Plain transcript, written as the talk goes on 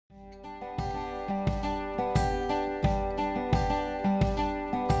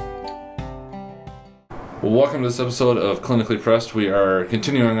Well, welcome to this episode of Clinically Pressed. We are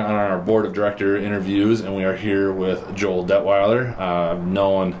continuing on our board of director interviews, and we are here with Joel Dettwiler. I've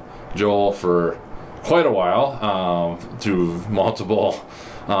known Joel for quite a while through multiple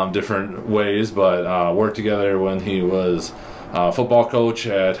different ways, but worked together when he was a football coach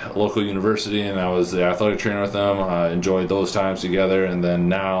at a local university, and I was the athletic trainer with him. Enjoyed those times together, and then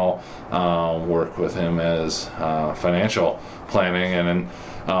now work with him as financial planning and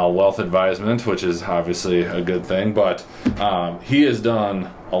wealth advisement, which is obviously a good thing, but he has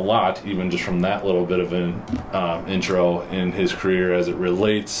done a lot, even just from that little bit of an intro in his career as it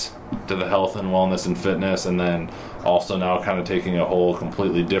relates to the health and wellness and fitness, and then also now kind of taking a whole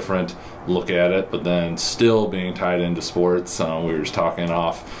completely different look at it, but then still being tied into sports. We were just talking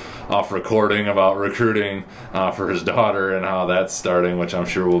off recording about recruiting for his daughter and how that's starting, which I'm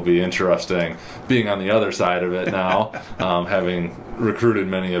sure will be interesting, being on the other side of it now, having recruited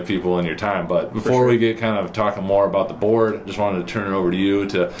many of people in your time. But before we get kind of talking more about the board, just wanted to turn it over to you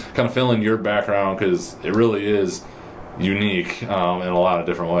to kind of fill in your background, because it really is unique in a lot of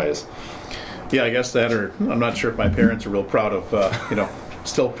different ways. Yeah, I guess that, or I'm not sure if my parents are real proud of,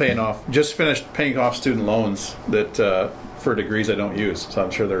 still just finished paying off student loans that for degrees I don't use, so I'm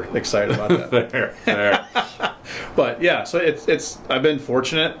sure they're excited about that. Fair. But yeah, so I've been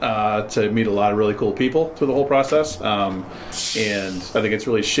fortunate to meet a lot of really cool people through the whole process, and I think it's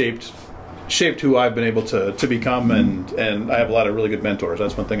really shaped who I've been able to become, and I have a lot of really good mentors.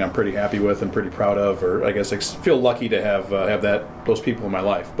 That's one thing I'm pretty happy with and pretty proud of, or I guess I feel lucky to have those people in my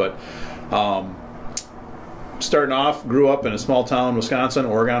life. But starting off, grew up in a small town,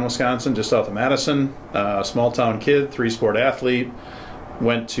 Oregon, Wisconsin, just south of Madison. Small town kid, 3-sport athlete.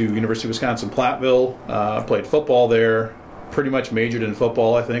 Went to University of Wisconsin-Platteville, played football there. Pretty much majored in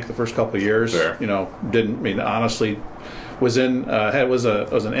football, I think, the first couple of years. Fair. Honestly, was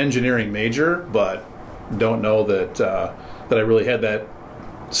an engineering major, but don't know that I really had that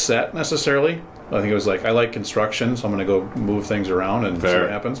set necessarily. I think it was like, I like construction, so I'm going to go move things around and see what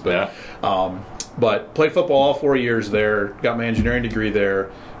happens. But yeah. But played football all 4 years there, got my engineering degree there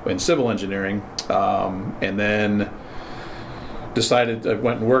in civil engineering, and then decided I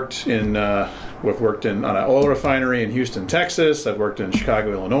went and worked on an oil refinery in Houston, Texas. I've worked in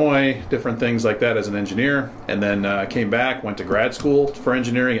Chicago, Illinois, different things like that as an engineer, and then came back, went to grad school for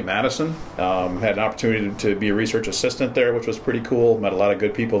engineering at Madison. Had an opportunity to be a research assistant there, which was pretty cool. Met a lot of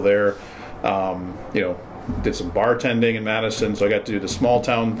good people there. Did some bartending in Madison, so I got to do the small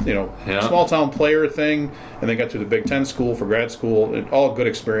town player thing, and then got to the Big Ten school for grad school. And all good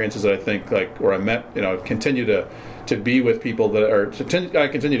experiences that I think, where I met, continue to be with people that I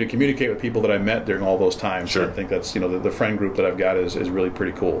continue to communicate with people that I met during all those times. Sure. So I think that's, the friend group that I've got is really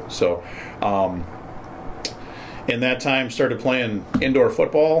pretty cool. So, in that time, started playing indoor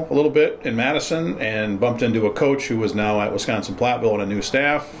football a little bit in Madison, and bumped into a coach who was now at Wisconsin-Platteville on a new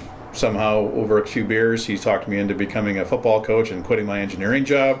staff. Somehow, over a few beers, he talked me into becoming a football coach and quitting my engineering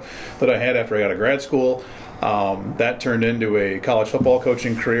job that I had after I got out of grad school. That turned into a college football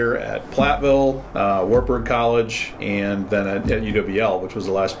coaching career at Platteville, Wartburg College, and then at UWL, which was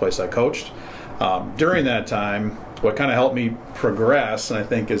the last place I coached. During that time, what kind of helped me progress, and I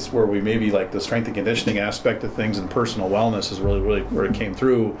think is where we maybe the strength and conditioning aspect of things and personal wellness is really where it came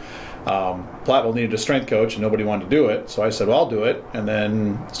through. Platteville needed a strength coach and nobody wanted to do it, so I said, well, I'll do it, and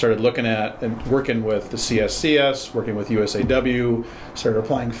then started looking at and working with the CSCS, working with USAW, started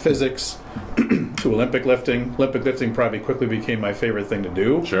applying physics to Olympic lifting. Olympic lifting probably quickly became my favorite thing to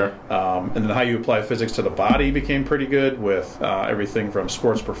do. Sure. And then how you apply physics to the body became pretty good with everything from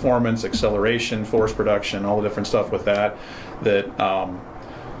sports performance, acceleration, force production, all the different stuff with that.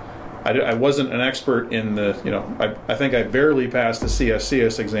 I wasn't an expert in I think I barely passed the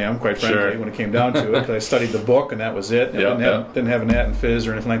CSCS exam, quite frankly, when it came down to it, because I studied the book and that was it. I didn't have a nat and phys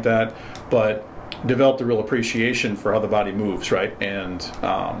or anything like that, but developed a real appreciation for how the body moves, right? And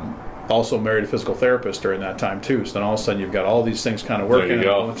also married a physical therapist during that time too. So then all of a sudden you've got all these things kind of working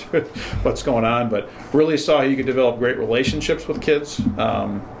and what's going on, but really saw how you could develop great relationships with kids,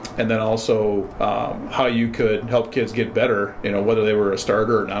 and then also how you could help kids get better, whether they were a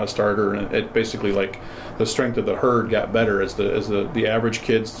starter or not a starter. And it basically, the strength of the herd got better as the average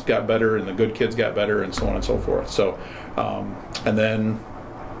kids got better and the good kids got better, and so on and so forth. So and then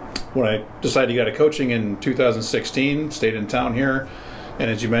when I decided to get out of coaching in 2016, stayed in town here. And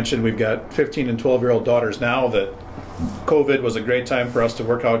as you mentioned, we've got 15 and 12-year-old daughters now that COVID was a great time for us to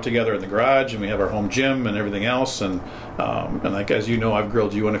work out together in the garage, and we have our home gym and everything else. And as you know, I've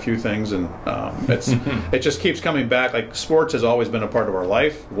grilled you on a few things, and it just keeps coming back. Sports has always been a part of our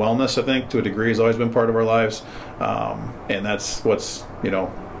life. Wellness, I think, to a degree, has always been part of our lives, and that's what's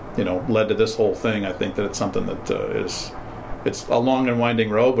led to this whole thing. I think that it's something that it's a long and winding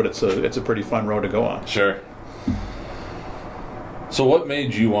road, but it's a pretty fun road to go on. Sure. So what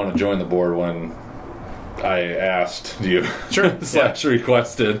made you want to join the board when I asked you Sure. /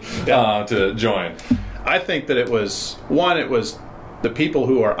 requested to join? I think that it was the people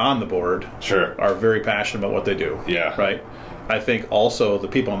who are on the board Sure. are very passionate about what they do. Yeah. Right? I think also the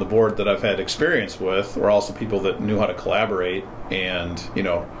people on the board that I've had experience with are also people that knew how to collaborate and,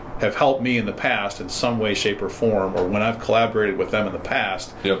 have helped me in the past in some way, shape, or form, or when I've collaborated with them in the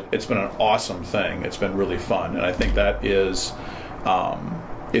past. Yep. It's been an awesome thing. It's been really fun. And I think that is,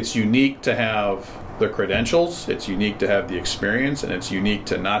 it's unique to have the credentials, it's unique to have the experience, and it's unique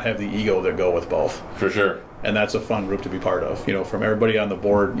to not have the ego that go with both. For sure. And that's a fun group to be part of. From everybody on the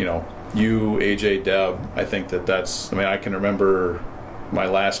board, you, AJ, Deb, I think that's, I can remember my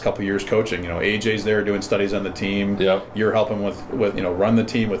last couple years coaching. AJ's there doing studies on the team. Yep. You're helping with run the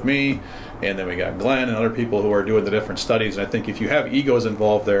team with me, and then we got Glenn and other people who are doing the different studies. And I think if you have egos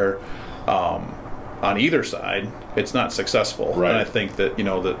involved there, on either side, it's not successful. Right. And I think that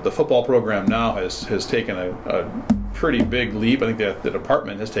the football program now has taken a pretty big leap. I think that the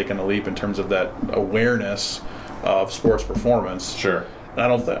department has taken a leap in terms of that awareness of sports performance. Sure.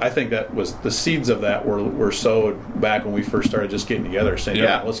 And I think that was the seeds of that were sowed back when we first started just getting together, saying, Yep.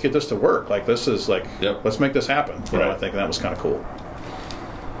 "Yeah, let's get this to work. Like this is Yep. let's make this happen." I think that was kind of cool.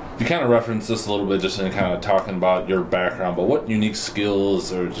 You kind of referenced this a little bit just in kind of talking about your background, but what unique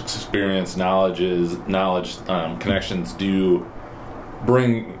skills or experience, connections do you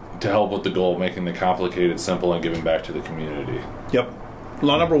bring to help with the goal of making the complicated simple and giving back to the community? Yep.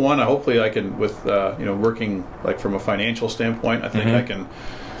 Well, number one, hopefully I can, with working like from a financial standpoint, I think I can,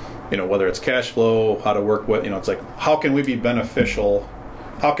 whether it's cash flow, how to work with, it's like how can we be beneficial?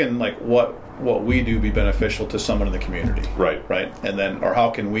 How can what we do be beneficial to someone in the community? Right. Right. And then, or how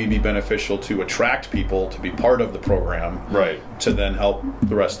can we be beneficial to attract people to be part of the program? Right. To then help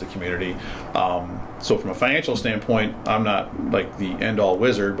the rest of the community. So from a financial standpoint, I'm not like the end-all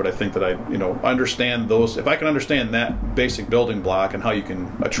wizard, but I think that I, understand those. If I can understand that basic building block and how you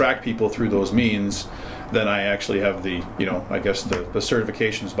can attract people through those means, then I actually have the, I guess the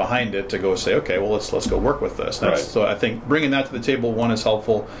certifications behind it to go say, okay, well let's go work with this. Right. So I think bringing that to the table, one, is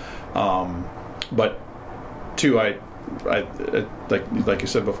helpful, but two, I like you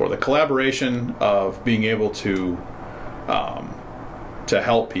said before, the collaboration of being able to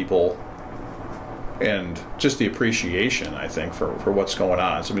help people. And just the appreciation, I think, for what's going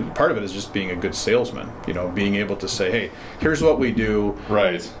on. So part of it is just being a good salesman, being able to say, hey, here's what we do.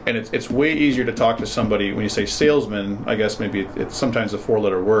 Right. And it's way easier to talk to somebody when you say salesman. I guess maybe it's sometimes a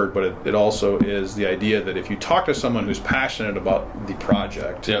 4-letter word, but it also is the idea that if you talk to someone who's passionate about the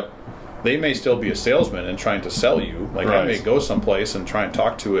project, Yep. they may still be a salesman and trying to sell you. Like Right. I may go someplace and try and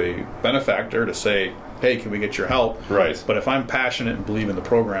talk to a benefactor to say, hey, can we get your help? Right. But if I'm passionate and believe in the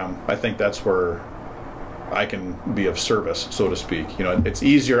program, I think that's where I can be of service, so to speak. It's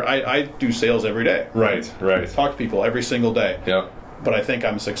easier. I do sales every day. Right. Talk to people every single day. Yep. But I think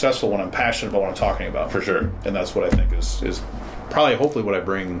I'm successful when I'm passionate about what I'm talking about. For sure. And that's what I think is probably, hopefully, what I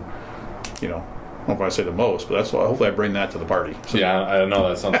bring. I don't know if I say the most, but that's what hopefully I bring that to the party. So, Yeah, I know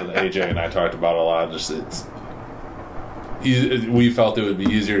that's something that AJ and I talked about a lot. We felt it would be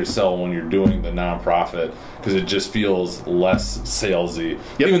easier to sell when you're doing the nonprofit because it just feels less salesy.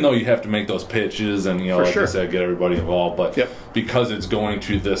 Yep. Even though you have to make those pitches and like sure. you said, get everybody involved, but Yep. because it's going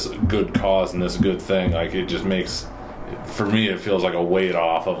to this good cause and this good thing, like it just makes, for me, it feels like a weight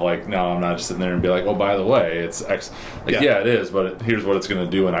off of like, no, I'm not just sitting there and be like, oh, by the way, it's X. Like, yeah, it is, but here's what it's going to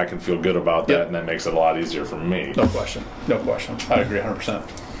do, and I can feel good about that, Yep. and that makes it a lot easier for me. No question. I agree 100%.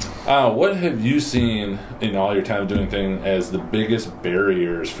 What have you seen in all your time doing things as the biggest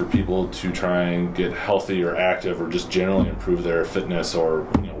barriers for people to try and get healthy or active or just generally improve their fitness or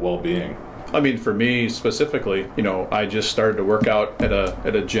well-being? For me specifically, I just started to work out at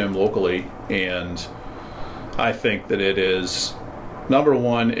a gym locally, and I think that it is, number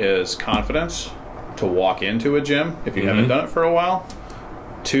one is confidence to walk into a gym if you haven't done it for a while.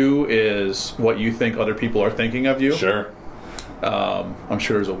 Two is what you think other people are thinking of you. Sure. I'm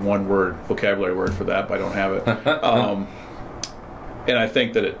sure there's a one-word vocabulary word for that, but I don't have it. And I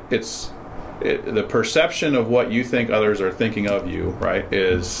think that it's the perception of what you think others are thinking of you, right,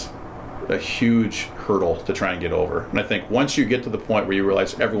 is a huge hurdle to try and get over. And I think once you get to the point where you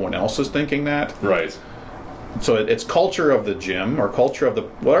realize everyone else is thinking that, right. So it's culture of the gym or culture of the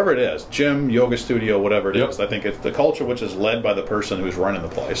whatever it is, gym, yoga studio, whatever it is. I think it's the culture which is led by the person who's running the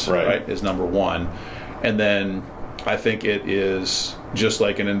place, right, is number one. And then I think it is just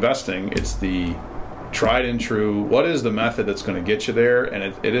like in investing, it's the tried and true. What is the method that's going to get you there?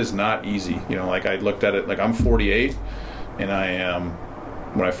 And it is not easy. You know, like I looked at it, like I'm 48, and I am,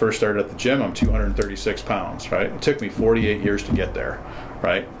 when I first started at the gym, I'm 236 pounds, right? It took me 48 years to get there,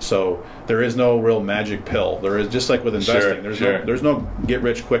 right? So there is no real magic pill. There is, just like with investing, there's no get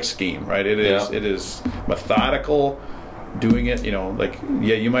rich quick scheme, right? It is methodical, doing it, you know, like,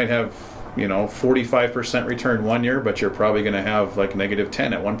 yeah, you might have, you know, 45% return one year, but you're probably going to have like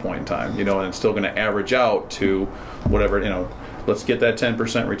 -10 at one point in time, you know, and it's still going to average out to whatever, you know. Let's get that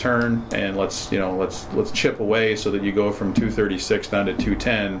 10% return, and let's chip away so that you go from 236 down to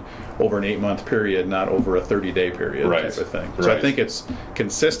 210 over an 8-month period, not over a 30-day period, right, type of thing. So I think it's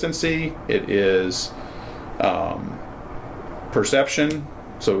consistency. It is perception.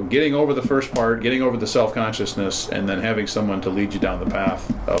 So getting over the first part, getting over the self-consciousness, and then having someone to lead you down the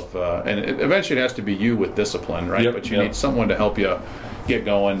path of, and eventually it has to be you with discipline, right? Yep, but you need someone to help you get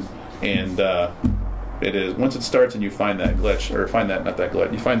going, and it is, once it starts and you find that glitch, or find that, not that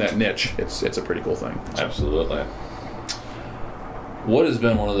glitch, you find that niche, it's a pretty cool thing. So. Absolutely. What has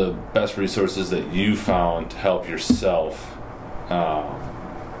been one of the best resources that you found to help yourself,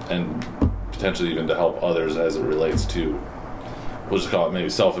 and potentially even to help others as it relates to, we'll just call it maybe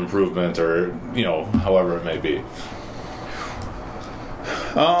self-improvement, or, you know, however it may be?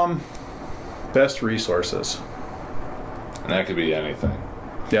 Best resources. And that could be anything.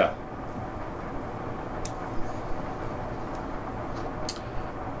 Yeah.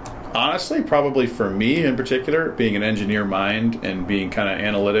 Honestly, probably for me in particular, being an engineer mind and being kind of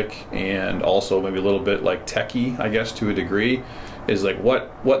analytic and also maybe a little bit like techie, I guess, to a degree, is like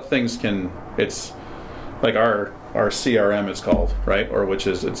what things can, it's like our CRM, it's called, right? Or which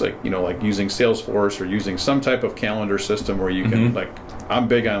is, it's like, you know, like using Salesforce or using some type of calendar system where you can, like, I'm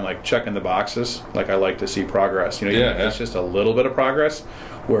big on like checking the boxes. Like I like to see progress. You know, it's just a little bit of progress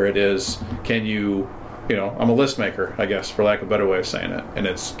where it is, can you, you know, I'm a list maker, I guess, for lack of a better way of saying it. And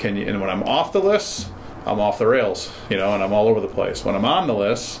it's, can you, and when I'm off the list, I'm off the rails, you know, and I'm all over the place. When I'm on the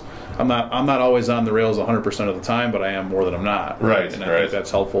list, I'm not always on the rails 100% of the time, but I am more than I'm not. Right. And I think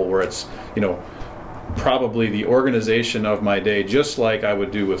that's helpful, where it's, you know, probably the organization of my day, just like I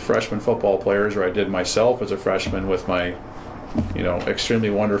would do with freshman football players, or I did myself as a freshman with my, you know, extremely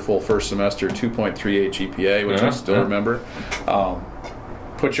wonderful first semester 2.38 GPA, which I still remember.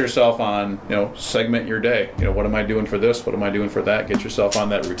 Put yourself on, you know, segment your day. You know, what am I doing for this? What am I doing for that? Get yourself on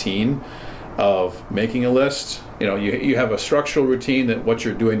that routine of making a list. You know, you have a structural routine that what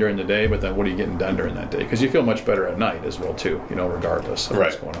you're doing during the day, but then what are you getting done during that day? Because you feel much better at night as well too, you know, regardless of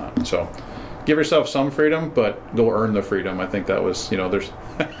what's going on. So give yourself some freedom, but go earn the freedom. I think that was, you know, there's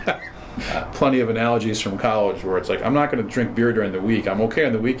plenty of analogies from college where it's like, I'm not going to drink beer during the week. I'm okay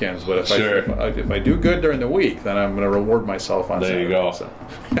on the weekends, but if I do good during the week, then I'm going to reward myself on Saturday. There you go. So.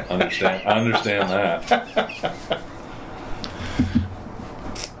 Understand that.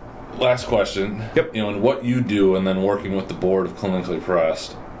 Last question. Yep. You know, in what you do, and then working with the board of Clinically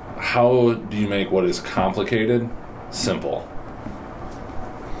Pressed, how do you make what is complicated simple?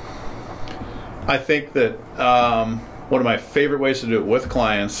 I think that one of my favorite ways to do it with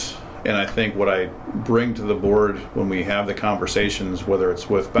clients, and I think what I bring to the board when we have the conversations, whether it's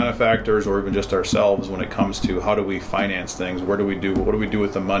with benefactors or even just ourselves, when it comes to how do we finance things, what do we do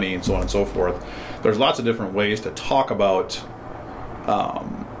with the money, and so on and so forth. There's lots of different ways to talk about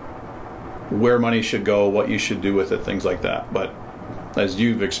where money should go, what you should do with it, things like that. But as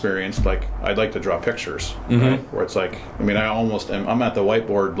you've experienced, like, I'd like to draw pictures, right? Where it's like, I mean, I'm at the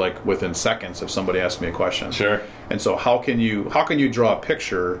whiteboard like within seconds if somebody asks me a question. Sure. And so how can you draw a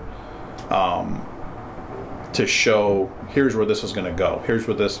picture to show, here's where this is going to go. Here's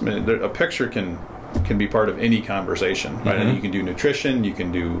what this, I mean, a picture can be part of any conversation, right? And you can do nutrition, you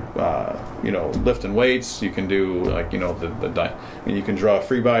can do you know, lifting weights, you can do, like, you know, I mean, you can draw a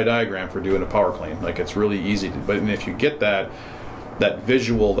free body diagram for doing a power clean. Like, it's really easy to, but if you get that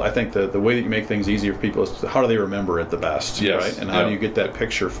visual, I think the way that you make things easier for people is how do they remember it the best, right? And how do you get that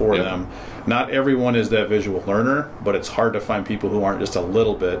picture for them? Not everyone is that visual learner, but it's hard to find people who aren't just a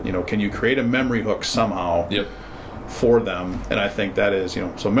little bit, you know, can you create a memory hook somehow for them? And I think that is, you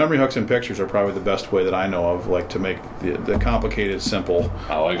know, so memory hooks and pictures are probably the best way that I know of, like, to make the complicated simple.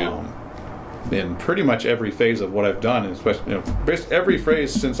 I like it. In pretty much every phase of what I've done, especially, you know, basically every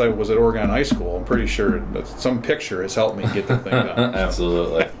phase since I was at Oregon High School, I'm pretty sure that some picture has helped me get the thing done.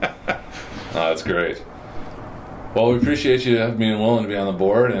 Absolutely. That's great. Well, we appreciate you being willing to be on the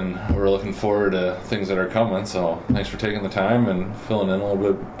board, and we're looking forward to things that are coming. So thanks for taking the time and filling in a little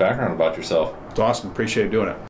bit of background about yourself. It's awesome. Appreciate doing it.